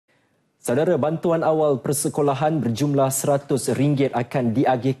Saudara, bantuan awal persekolahan berjumlah RM100 akan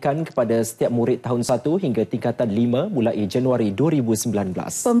diagihkan kepada setiap murid tahun 1 hingga tingkatan 5 mulai Januari 2019.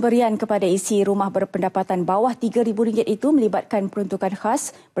 Pemberian kepada isi rumah berpendapatan bawah RM3,000 itu melibatkan peruntukan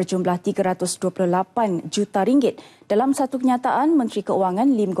khas berjumlah RM328 juta. Dalam satu kenyataan, Menteri Keuangan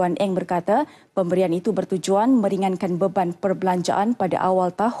Lim Guan Eng berkata, pemberian itu bertujuan meringankan beban perbelanjaan pada awal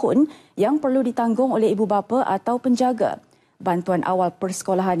tahun yang perlu ditanggung oleh ibu bapa atau penjaga. Bantuan awal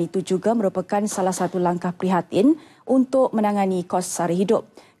persekolahan itu juga merupakan salah satu langkah prihatin untuk menangani kos sara hidup.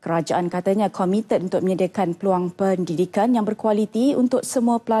 Kerajaan katanya komited untuk menyediakan peluang pendidikan yang berkualiti untuk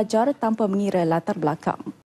semua pelajar tanpa mengira latar belakang.